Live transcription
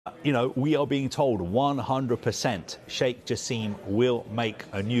You know, we are being told 100% Sheikh Jassim will make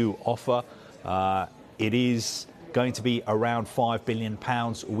a new offer. It is going to be around £5 billion,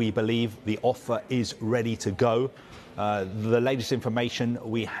 we believe. The offer is ready to go. The latest information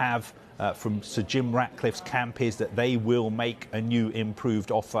we have from Sir Jim Ratcliffe's camp is that they will make a new improved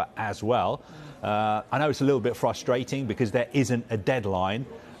offer as well. I know it's a little bit frustrating because there isn't a deadline,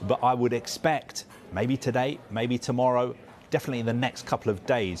 but I would expect maybe today, maybe tomorrow, definitely in the next couple of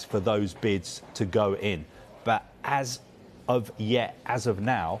days for those bids to go in. But as of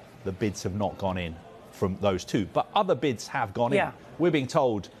now, the bids have not gone in from those two. But other bids have gone in. We're being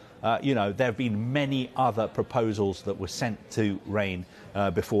told, you know, there have been many other proposals that were sent to Rain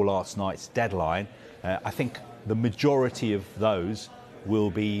before last night's deadline. I think the majority of those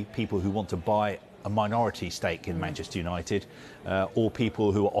will be people who want to buy a minority stake in Manchester United, or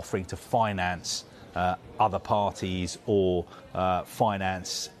people who are offering to finance other parties or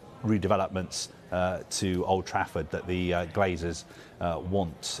finance redevelopments to Old Trafford that the Glazers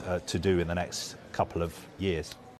want to do in the next couple of years.